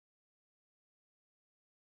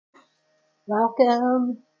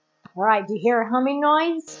Welcome. All right, do you hear a humming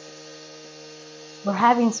noise? We're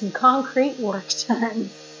having some concrete work done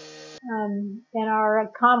in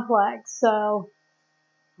our complex, so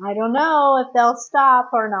I don't know if they'll stop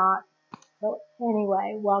or not. But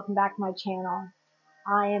anyway, welcome back to my channel.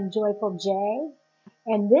 I am Joyful J,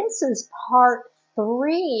 and this is part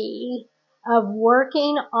 3 of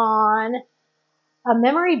working on a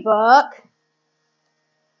memory book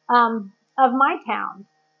of my town.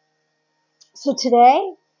 So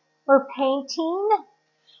today we're painting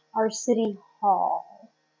our city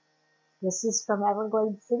hall. This is from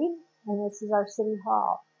Everglades City, and this is our city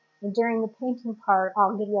hall. And during the painting part,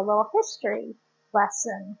 I'll give you a little history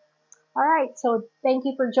lesson. All right, so thank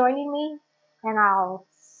you for joining me, and I'll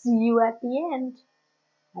see you at the end.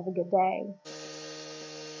 Have a good day.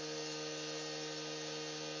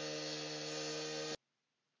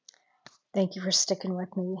 Thank you for sticking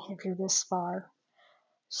with me if you're this far.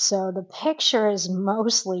 So the picture is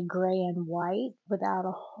mostly gray and white without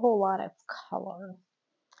a whole lot of color.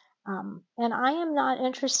 And I am not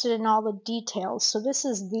interested in all the details. So this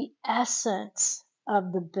is the essence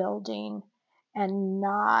of the building and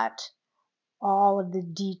not all of the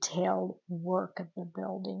detailed work of the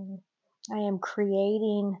building. I am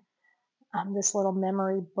creating this little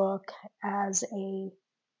memory book as a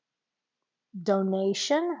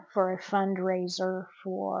donation for a fundraiser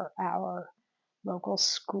for our local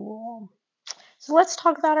school. So let's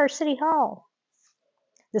talk about our city hall.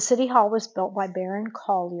 The city hall was built by Baron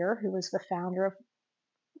Collier, who was the founder of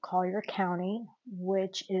Collier County,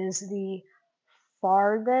 which is the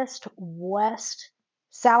farthest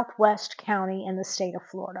southwest county in the state of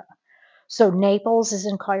Florida. So Naples is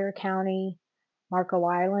in Collier County, Marco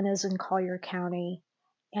Island is in Collier County,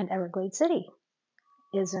 and Everglades City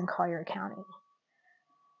is in Collier County.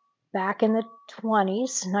 Back in the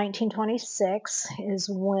 1926 is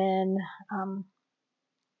when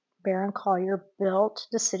Baron Collier built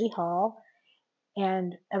the city hall,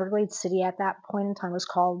 and Everglades City at that point in time was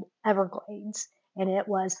called Everglades, and it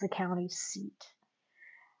was the county seat.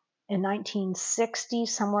 In 1960,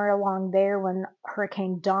 somewhere along there, when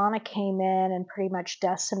Hurricane Donna came in and pretty much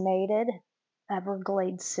decimated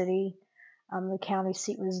Everglades City, the county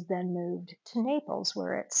seat was then moved to Naples,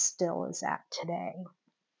 where it still is at today.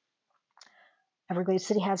 Everglades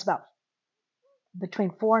City has about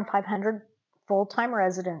between 400 and 500 full-time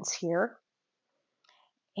residents here,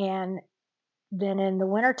 and then in the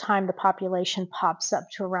wintertime, the population pops up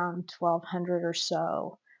to around 1,200 or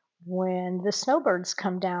so when the snowbirds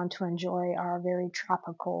come down to enjoy our very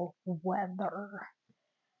tropical weather.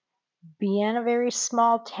 Being a very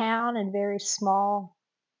small town and very small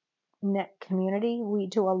knit community, we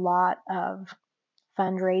do a lot of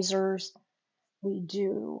fundraisers. We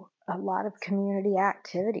do a lot of community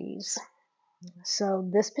activities. So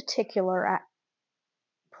this particular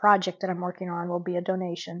project that I'm working on will be a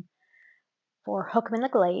donation for Hook 'em in the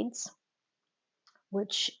Glades,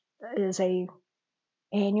 which is a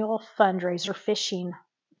annual fundraiser, fishing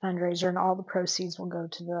fundraiser, and all the proceeds will go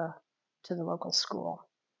to the local school.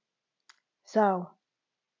 So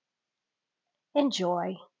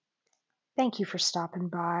enjoy. Thank you for stopping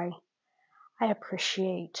by. I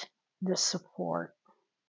appreciate the support.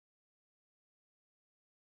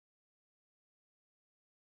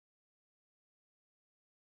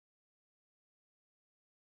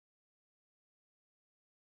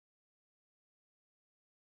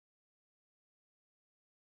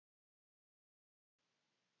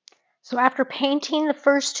 So after painting the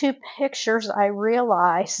first 2 pictures, I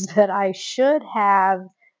realized that I should have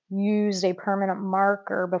used a permanent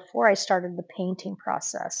marker before I started the painting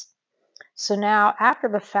process. So now, after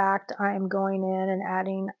the fact, I am going in and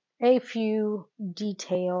adding a few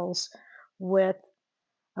details with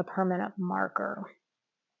a permanent marker.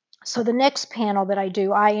 So the next panel that I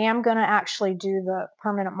do, I am going to actually do the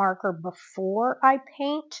permanent marker before I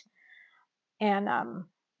paint. And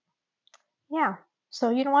yeah, so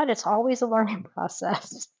you know what? It's always a learning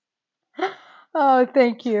process. Oh,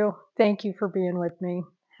 thank you. Thank you for being with me.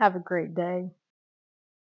 Have a great day.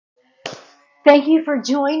 Thank you for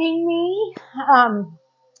joining me.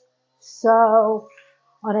 So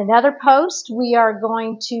on another post, we are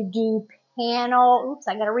going to do panel, oops,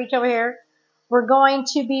 I gotta reach over here. We're going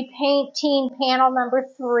to be painting panel number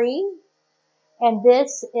 3, and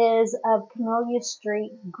this is of Camellia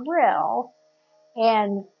Street Grill,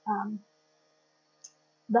 and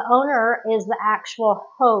the owner is the actual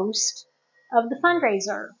host of the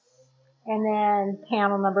fundraiser. And then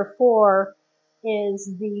panel number 4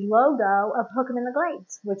 is the logo of Hook 'em in the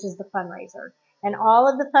Glades, which is the fundraiser. And all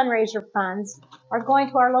of the fundraiser funds are going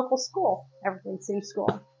to our local school, Everglades City School.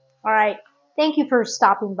 All right. Thank you for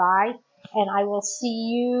stopping by. And I will see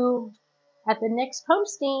you at the next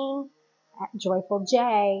posting at Joyful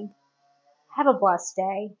J. Have a blessed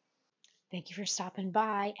day. Thank you for stopping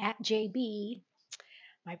by at JB,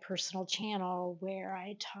 my personal channel where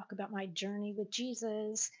I talk about my journey with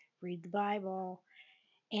Jesus, read the Bible,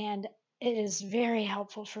 and it is very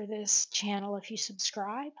helpful for this channel if you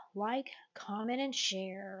subscribe, like, comment, and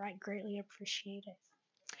share. I greatly appreciate it.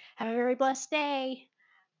 Have a very blessed day.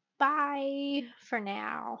 Bye for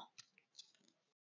now.